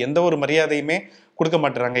 எங்களுக்கெல்லாம் எந்த ஒரு மரியாதையுமே கொடுக்க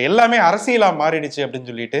மாட்டுறாங்க. எல்லாமே அரசியலா மாறிடுச்சு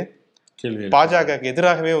அப்படின்னு சொல்லிட்டு பாஜகக்கு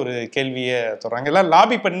எதிராகவே ஒரு கேள்வியை சொல்றாங்க. எல்லாம்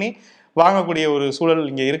லாபி பண்ணி வாங்கக்கூடிய ஒரு சூழல்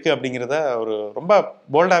இங்க இருக்கு அப்படிங்கிறத ஒரு ரொம்ப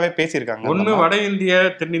போல்டாவே பேசியிருக்காங்க. ஒண்ணு வட இந்திய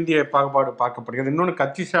தென்னிந்திய பாகுபாடு பார்க்கப்படுகிறது, இன்னொன்னு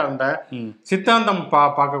கட்சி சார்ந்த சித்தாந்தம்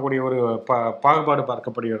பார்க்கக்கூடிய ஒரு பாகுபாடு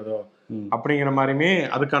பார்க்கப்படுகிறதோ அப்படிங்கிற மாதிரியுமே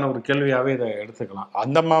அதுக்கான ஒரு கேள்வியாவே இதை எடுத்துக்கலாம்.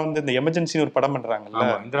 அந்த அம்மா இந்த எமர்ஜென்சி ஒரு படம் பண்றாங்கல்ல,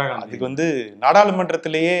 இந்திரா காந்தி, அதுக்கு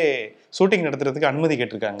நாடாளுமன்றத்திலேயே ஷூட்டிங் நடத்துறதுக்கு அனுமதி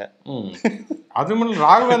கேட்டிருக்காங்க. அது மட்டும்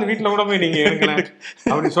ராகுல் காந்தி வீட்டுல கூட போய் நீங்க எடுங்களேன்,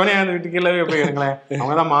 அப்படி சோனியா காந்தி வீட்டுக்கு எல்லாமே போய் எடுங்களேன்,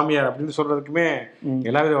 அவங்கதான் மாமியார் அப்படின்னு சொல்றதுக்குமே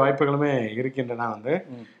எல்லாவித வாய்ப்புகளுமே இருக்கின்றன.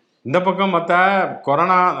 இந்த பக்கம் பார்த்தா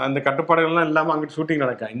கொரோனா அந்த கட்டுப்பாடுகள்லாம் இல்லாம அங்கிட்டு ஷூட்டிங்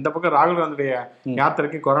நடக்க, இந்த பக்கம் ராகுல் காந்தியுடைய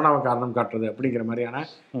யாத்திரைக்கு கொரோனாவை காரணம் காட்டுறது அப்படிங்கிற மாதிரியான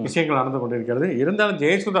விஷயங்கள் நடந்து கொண்டிருக்கிறது. இருந்தாலும்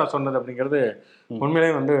ஜெயசுதா சொன்னது அப்படிங்கிறது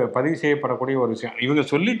உண்மையிலே பதிவு செய்யப்படக்கூடிய ஒரு விஷயம். இவங்க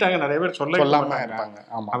சொல்லிட்டாங்க, நிறைய பேர் சொல்லாம இருப்பாங்க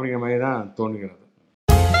அப்படிங்கிற மாதிரி தான் தோணுகிறது.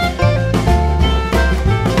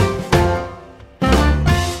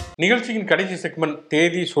 நிகழ்ச்சியின் கடைசி செக்மெண்ட்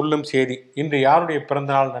தேதி சொல்லும் செய்தி. இன்று யாருடைய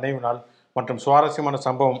பிறந்தநாள், நினைவு நாள் மற்றும் சுவாரஸ்யமான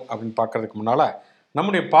சம்பவம் அப்படின்னு பார்க்கறதுக்கு முன்னால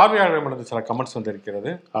நம்முடைய பார்வையாளர்களிடம் சில கமெண்ட்ஸ்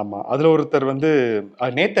இருக்கிறது. ஆமா, அதுல ஒருத்தர்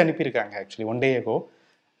நேத்து அனுப்பியிருக்காங்க. ஆக்சுவலி ஒன் டே அகோ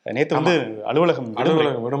நேத்து அலுவலகம்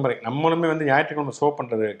விடுமுறை. நம்மளுமே ஞாயிற்றுக்கிழமை ஷோ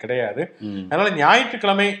பண்றது கிடையாது. அதனால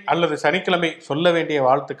ஞாயிற்றுக்கிழமை அல்லது சனிக்கிழமை சொல்ல வேண்டிய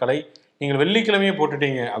வாழ்த்துக்களை நீங்கள் வெள்ளிக்கிழமையே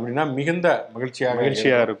போட்டுட்டீங்க அப்படின்னா மிகுந்த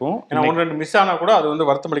மகிழ்ச்சியா இருக்கும். ஏன்னா 1-2 மிஸ் ஆனா கூட அது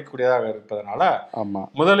வருத்தம் அளிக்கக்கூடியதாக இருப்பதனால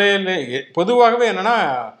முதலில் பொதுவாகவே என்னன்னா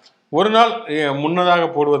ஒரு நாள் முன்னதாக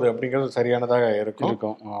போடுவது அப்படிங்கிறது சரியானதாக இருக்கும்.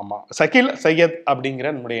 ஆமா, சகில் சையத்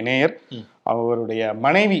அப்படிங்கிற நம்முடைய நேயர், அவருடைய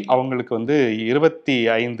மனைவி அவங்களுக்கு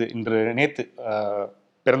 25 இன்று நேத்து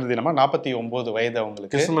பிறந்த தினமா, 49 வயது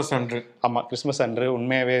அவங்களுக்கு. கிறிஸ்துமஸ் அன்று. ஆமா, கிறிஸ்துமஸ் அன்று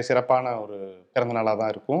உண்மையாகவே சிறப்பான ஒரு பிறந்த நாளாக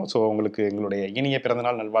தான் இருக்கும். ஸோ அவங்களுக்கு எங்களுடைய இனிய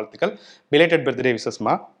பிறந்தநாள் நல்வாழ்த்துக்கள், பிலேட்டட் பர்த்டே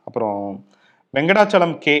விசஸ்மா. அப்புறம்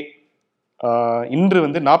வெங்கடாச்சலம் கே இன்று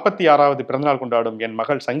 46வது பிறந்தநாள் கொண்டாடும் என்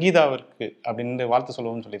மகள் சங்கீதாவிற்கு அப்படின்னு வாழ்த்து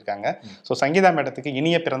சொல்லணும்னு சொல்லியிருக்காங்க. ஸோ சங்கீதா மேடத்துக்கு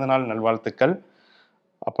இனிய பிறந்தநாள் நல்வாழ்த்துக்கள்.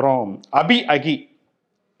 அப்புறம் அகி,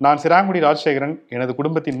 நான் சிராங்குடி ராஜசேகரன், எனது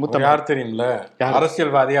குடும்பத்தின் மூத்த, யார் தெரியும்ல,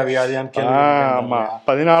 அரசியல்வாதியா வியாதியான்னு. ஆமா,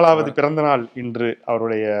 14வது பிறந்த நாள் இன்று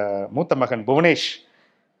அவருடைய மூத்த மகன் புவனேஷ்.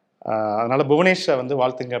 அதனால புவனேஷை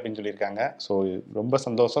வாழ்த்துங்க அப்படின்னு சொல்லியிருக்காங்க. ஸோ ரொம்ப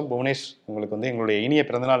சந்தோஷம் புவனேஷ், உங்களுக்கு எங்களுடைய இனிய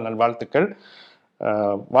பிறந்தநாள் நல்வாழ்த்துக்கள்.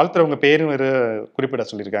 வாழ்த்துறவங்க பேரும் வேறு குறிப்பிட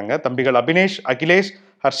சொல்லியிருக்காங்க. தம்பிகள் அபினேஷ், அகிலேஷ்,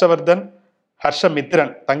 ஹர்ஷவர்தன்,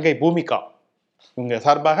 ஹர்ஷமித்ரன், தங்கை பூமிகா, இவங்க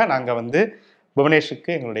சார்பாக நாங்கள்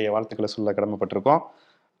புவனேஷுக்கு எங்களுடைய வாழ்த்துக்களை சொல்ல கடமைப்பட்டிருக்கோம்.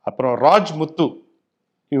 அப்புறம் ராஜ் முத்து,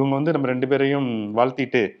 இவங்க நம்ம 2 பேரையும்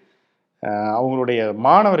வாழ்த்திட்டு அவங்களுடைய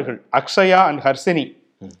மாணவர்கள் அக்ஷயா அண்ட் ஹர்ஷினி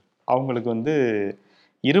அவங்களுக்கு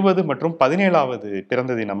 20 மற்றும் 17வது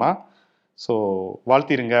பிறந்த தினமா. ஸோ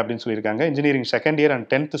வாழ்த்திருங்க அப்படின்னு சொல்லியிருக்காங்க. Engineering second year and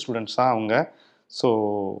 10th students தான் அவங்க. So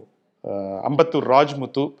Ambattur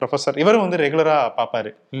Rajmuthu professor. இவரும் வந்து ரெகுலராக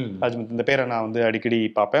பார்ப்பாரு. ராஜ்முத்து இந்த பேரை நான் வந்து அடிக்கடி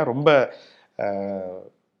பார்ப்பேன். ரொம்ப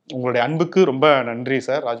உங்களுடைய அன்புக்கு ரொம்ப நன்றி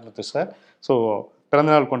சார் ராஜ்முத்து சார். ஸோ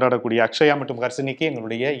பிறந்தநாள் கொண்டாடக்கூடிய அக்ஷயா மற்றும் ஹர்ஷினிக்கு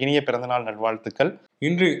எங்களுடைய இனிய பிறந்தநாள் நல்வாழ்த்துக்கள்.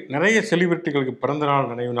 இன்று நிறைய செலிபிரிட்டிகளுக்கு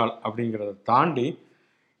பிறந்தநாள் நினைவு நாள் அப்படிங்கிறத தாண்டி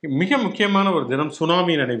மிக முக்கியமான ஒரு தினம்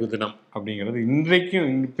சுனாமி நினைவு தினம் அப்படிங்கிறது. இன்றைக்கும்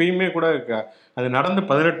இப்பயுமே கூட அது நடந்து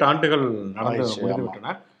 18 ஆண்டுகள் நடந்து முடிந்து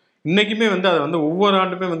விட்டன. இன்றைக்குமே வந்து அதை வந்து ஒவ்வொரு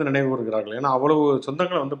ஆண்டுமே வந்து நினைவு கூறுகிறார்கள். ஏன்னா அவ்வளவு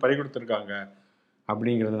சொந்தங்களை வந்து பறி கொடுத்துருக்காங்க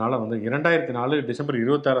அப்படிங்கிறதுனால வந்து 2004 டிசம்பர்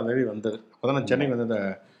 26 வந்தது. அப்போ தான் நான் சென்னை வந்த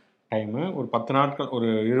டைமு. ஒரு 10 நாட்கள் ஒரு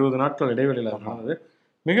 20 நாட்கள் இடைவெளியில் நடந்தது.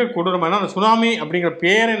 மிக கொடூரமான அந்த சுனாமி அப்படிங்கிற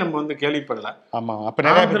பேரை நம்ம வந்து கேள்விப்படல. ஆமா, அப்ப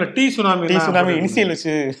நிறைய டி சுனாமி இனிஷியல்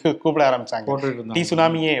வச்சு கூப்பிட ஆரம்பிச்சாங்க. டி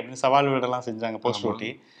சுனாமியே அப்படின்னு சவால் விடலாம் செஞ்சாங்க போஸ்ட் ஓட்டி.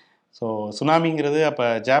 ஸோ சுனாமிங்கிறது அப்போ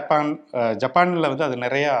ஜப்பானில் வந்து அது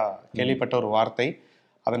நிறையா கேள்விப்பட்ட ஒரு வார்த்தை.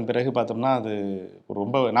 அதன் பிறகு பார்த்தோம்னா அது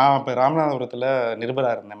ரொம்ப, நான் இப்போ ராமநாதபுரத்தில்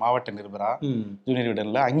நிருபராக இருந்தேன், மாவட்ட நிருபரா ஜூனியர்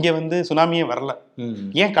விடனில். அங்கே வந்து சுனாமியே வரல,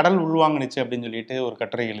 ஏன் கடல் உள்வாங்கினுச்சு அப்படின்னு சொல்லிட்டு ஒரு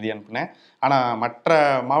கட்டுரை எழுதி அனுப்பினேன். ஆனால் மற்ற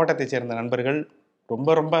மாவட்டத்தை சேர்ந்த நண்பர்கள் ரொம்ப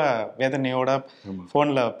ரொம்ப வேதனையோட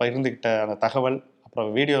ஃபோனில் பகிர்ந்துக்கிட்ட அந்த தகவல்,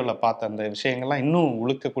 அப்புறம் வீடியோவில் பார்த்த அந்த விஷயங்கள்லாம் இன்னும்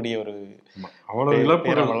உழுக்கக்கூடிய ஒரு அவ்வளோ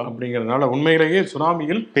இழப்புகள் அப்படிங்கிறதுனால உண்மையிலேயே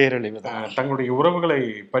சுனாமியில் பேரழிவு தங்களுடைய உறவுகளை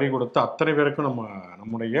பறிகொடுத்து அத்தனை பேருக்கும்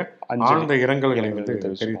நம்முடைய ஆழ்ந்த இரங்கல்களை வந்து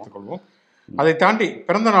தெரிவித்துக் கொள்வோம். அதை தாண்டி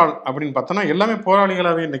பிறந்த நாள் அப்படின்னு பார்த்தோன்னா எல்லாமே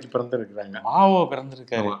போராளிகளாகவே இன்னைக்கு பிறந்திருக்கிறாங்க. மாவோ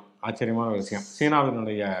பிறந்திருக்காரு. ஆச்சரியமான விஷயம்.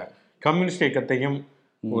 சீனாவினுடைய கம்யூனிஸ்ட் இயக்கத்தையும்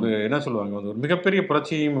ஒரு என்ன சொல்லுவாங்க, ஒரு மிகப்பெரிய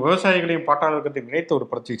புரட்சியையும் விவசாயிகளையும் பாட்டாளர் இயக்கத்தையும் இணைத்த ஒரு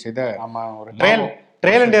புரட்சி செய்த ஒரு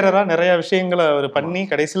ட்ரையல் அண்ட் எரரா நிறைய விஷயங்களை அவர் பண்ணி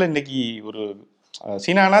கடைசியில் இன்னைக்கு ஒரு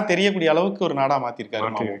சீனானா தெரியக்கூடிய அளவுக்கு ஒரு நாடா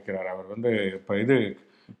மாற்றிருக்காரு. அவர் வந்து இப்போ இது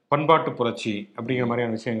பண்பாட்டு புரட்சி அப்படிங்கிற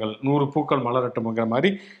மாதிரியான விஷயங்கள், 100 பூக்கள் மலரட்டும்ங்கிற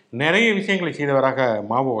மாதிரி நிறைய விஷயங்களை செய்தவராக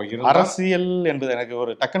மாவோ. அரசியல் என்பது எனக்கு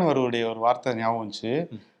ஒரு டக்குன்னு அவருடைய ஒரு வார்த்தை ஞாபகம் வந்துச்சு.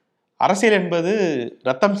 அரசியல் என்பது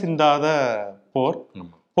ரத்தம் சிந்தாத போர்,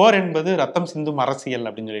 போர் என்பது ரத்தம் சிந்தும் அரசியல்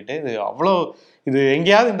அப்படின்னு சொல்லிட்டு, இது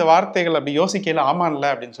எங்கேயாவது இந்த வார்த்தைகள் அப்படி யோசிக்கல ஆமான்ல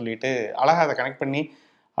அப்படின்னு சொல்லிட்டு அழகா அதை கனெக்ட் பண்ணி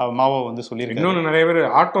மாவோ வந்து சொல்லியிருக்காரு. இன்னொன்று நிறைய பேர்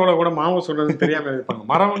ஆட்டோல கூட மாவோ சொல்றது தெரியாம இருப்பாங்க.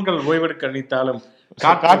 மரங்கள் ஓய்வெடுக்க அணித்தாலும்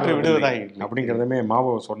காற்று விடுவதாய் அப்படிங்கிறதுமே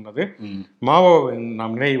மாவோ சொன்னது. மாவோ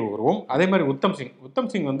நாம் நினைவு வருவோம். அதே மாதிரி உத்தம்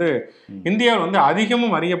சிங் வந்து இந்தியாவில் வந்து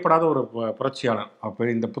அதிகமும் அறியப்படாத ஒரு புரட்சியாளர். அப்போ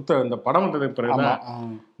இந்த படம் வந்தது பிறகுதான்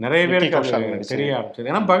நிறைய பேருக்கு தெரிய ஆரம்பிச்சது.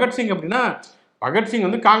 ஏன்னா பகத்சிங் அப்படின்னா, பகத்சிங்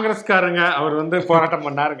வந்து காங்கிரஸ்காரங்க, அவர் வந்து போராட்டம்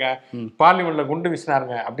பண்ணாருங்க, பார்லிமெண்ட்ல குண்டு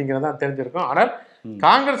வீசினாருங்க அப்படிங்கிறதான் தெரிஞ்சிருக்கும். ஆனால்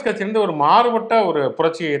காங்கிரஸ் கட்சியிலிருந்து ஒரு மாறுபட்ட ஒரு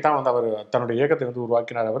புரட்சியை தான் வந்து அவர் தன்னுடைய இயக்கத்தை வந்து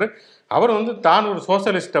உருவாக்கினார். அவர் வந்து தான் ஒரு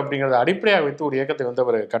சோசியலிஸ்ட் அப்படிங்கிறத அடிப்படையாக வைத்து ஒரு இயக்கத்தை வந்து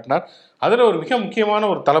அவர் கட்டினார். அதில் ஒரு மிக முக்கியமான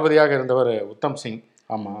ஒரு தளபதியாக இருந்தவர் உத்தம் சிங்.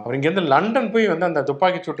 ஆமாம், அவர் இங்கேருந்து லண்டன் போய் வந்து அந்த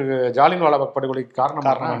துப்பாக்கி சூட்டுக்கு ஜாலியன்வாலாபாக் படுகொலைக்கு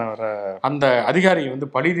காரணமானவர் அந்த அதிகாரியை வந்து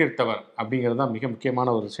பழி தீர்த்தவர் அப்படிங்கிறது தான் மிக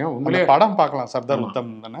முக்கியமான ஒரு விஷயம். உங்களே படம் பார்க்கலாம், சர்தார்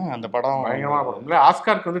உத்தம் தானே அந்த படம், பயங்கரமான படம். உங்களே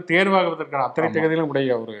ஆஸ்காருக்கு வந்து தேர்வாகுவதற்கான அத்தனை தகுதியிலும்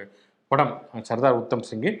உடைய ஒரு படம் சர்தார் உத்தம்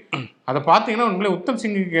சிங். அதை பார்த்தீங்கன்னா உண்மையிலே உத்தம்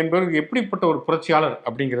சிங் என்பவர் எப்படிப்பட்ட ஒரு புரட்சியாளர்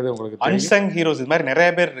அப்படிங்கிறது உங்களுக்கு அன்சங் ஹீரோஸ் இது மாதிரி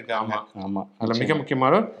நிறைய பேர் இருக்காங்க. ஆமா, அதுல மிக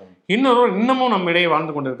முக்கியமான இன்னமும் நம்ம இடையே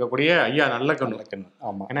வாழ்ந்து கொண்டிருக்கக்கூடிய ஐயா நல்லக்கண்ணு.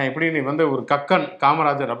 ஆமா, ஏன்னா எப்படி நீ வந்து ஒரு கக்கன்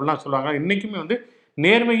காமராஜர் அப்படிலாம் சொல்லுவாங்க. இன்னைக்குமே வந்து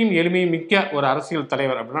நேர்மையும் எளிமையும் மிக்க ஒரு அரசியல்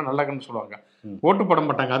தலைவர் அப்படின்னா நல்லக்கண்ணு சொல்லுவாங்க. ஓட்டு போட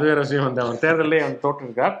மாட்டாங்க, அது வேற விஷயம். வந்து அவர் தேர்தலே அவர்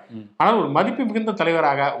தோற்றிருக்கார். ஆனால் ஒரு மதிப்பு மிகுந்த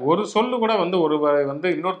தலைவராக ஒரு சொல்லு கூட வந்து ஒருவர் வந்து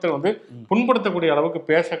இன்னொருத்தர் வந்து புண்படுத்தக்கூடிய அளவுக்கு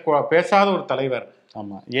பேசாத ஒரு தலைவர்.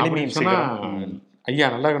 ஆமா, சொன்னா ஐயா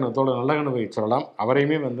நல்லகண்ணுவை சொல்லலாம்.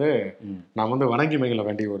 அவரையுமே வந்து நாம் வந்து வணங்கி மகிழ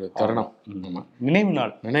வேண்டிய ஒரு தருணம். நினைவு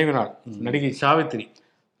நாள் நடிகை சாவித்திரி,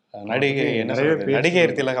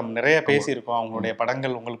 நடிகர் திலகம் நிறைய பேசியிருக்கோம். அவங்களுடைய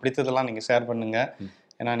படங்கள் உங்களுக்கு பிடித்ததெல்லாம் நீங்க ஷேர் பண்ணுங்க.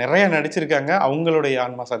 ஏன்னா நிறைய நடிச்சிருக்காங்க. அவங்களுடைய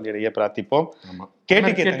ஆன்மா சாந்தியடைய பிரார்த்திப்போம்.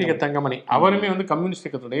 கேட்டிக தங்கமணி அவருமே வந்து கம்யூனிஸ்ட்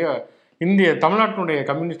இயக்கத்துடைய தமிழ்நாட்டினுடைய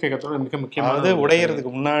கம்யூனிஸ்ட் இயக்கத்தோட மிக முக்கியமானது.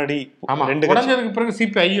 உடையறதுக்கு முன்னாடி உடைஞ்சதுக்கு பிறகு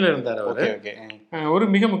சிபிஐயில் இருந்தார் அவர். ஒரு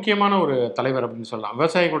மிக முக்கியமான ஒரு தலைவர் அப்படின்னு சொல்லலாம்.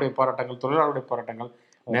 விவசாயிகளுடைய போராட்டங்கள், தொழிலாளருடைய போராட்டங்கள்,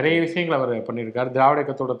 நிறைய விஷயங்கள் அவர் பண்ணியிருக்கார். திராவிட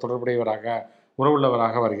இயக்கத்தோட தொடர்புடையவராக,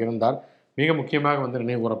 உறவுள்ளவராக அவர் இருந்தார். மிக முக்கியமாக வந்து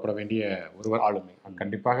நினைவு கூறப்பட வேண்டிய ஒருவர் ஆளுமை.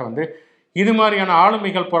 கண்டிப்பாக வந்து இது மாதிரியான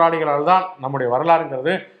ஆளுமைகள், போராளிகளால் தான் நம்முடைய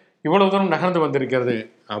வரலாறுங்கிறது இவ்வளவு தூரம் நகர்ந்து வந்திருக்கிறது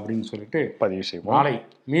அப்படின்னு சொல்லிட்டு பதிவு செய்வோம். நாளை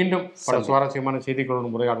மீண்டும் பல சுவாரஸ்யமான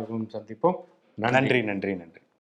செய்திகளுடன் உரையாடல்களும் சந்திப்போம். நன்றி.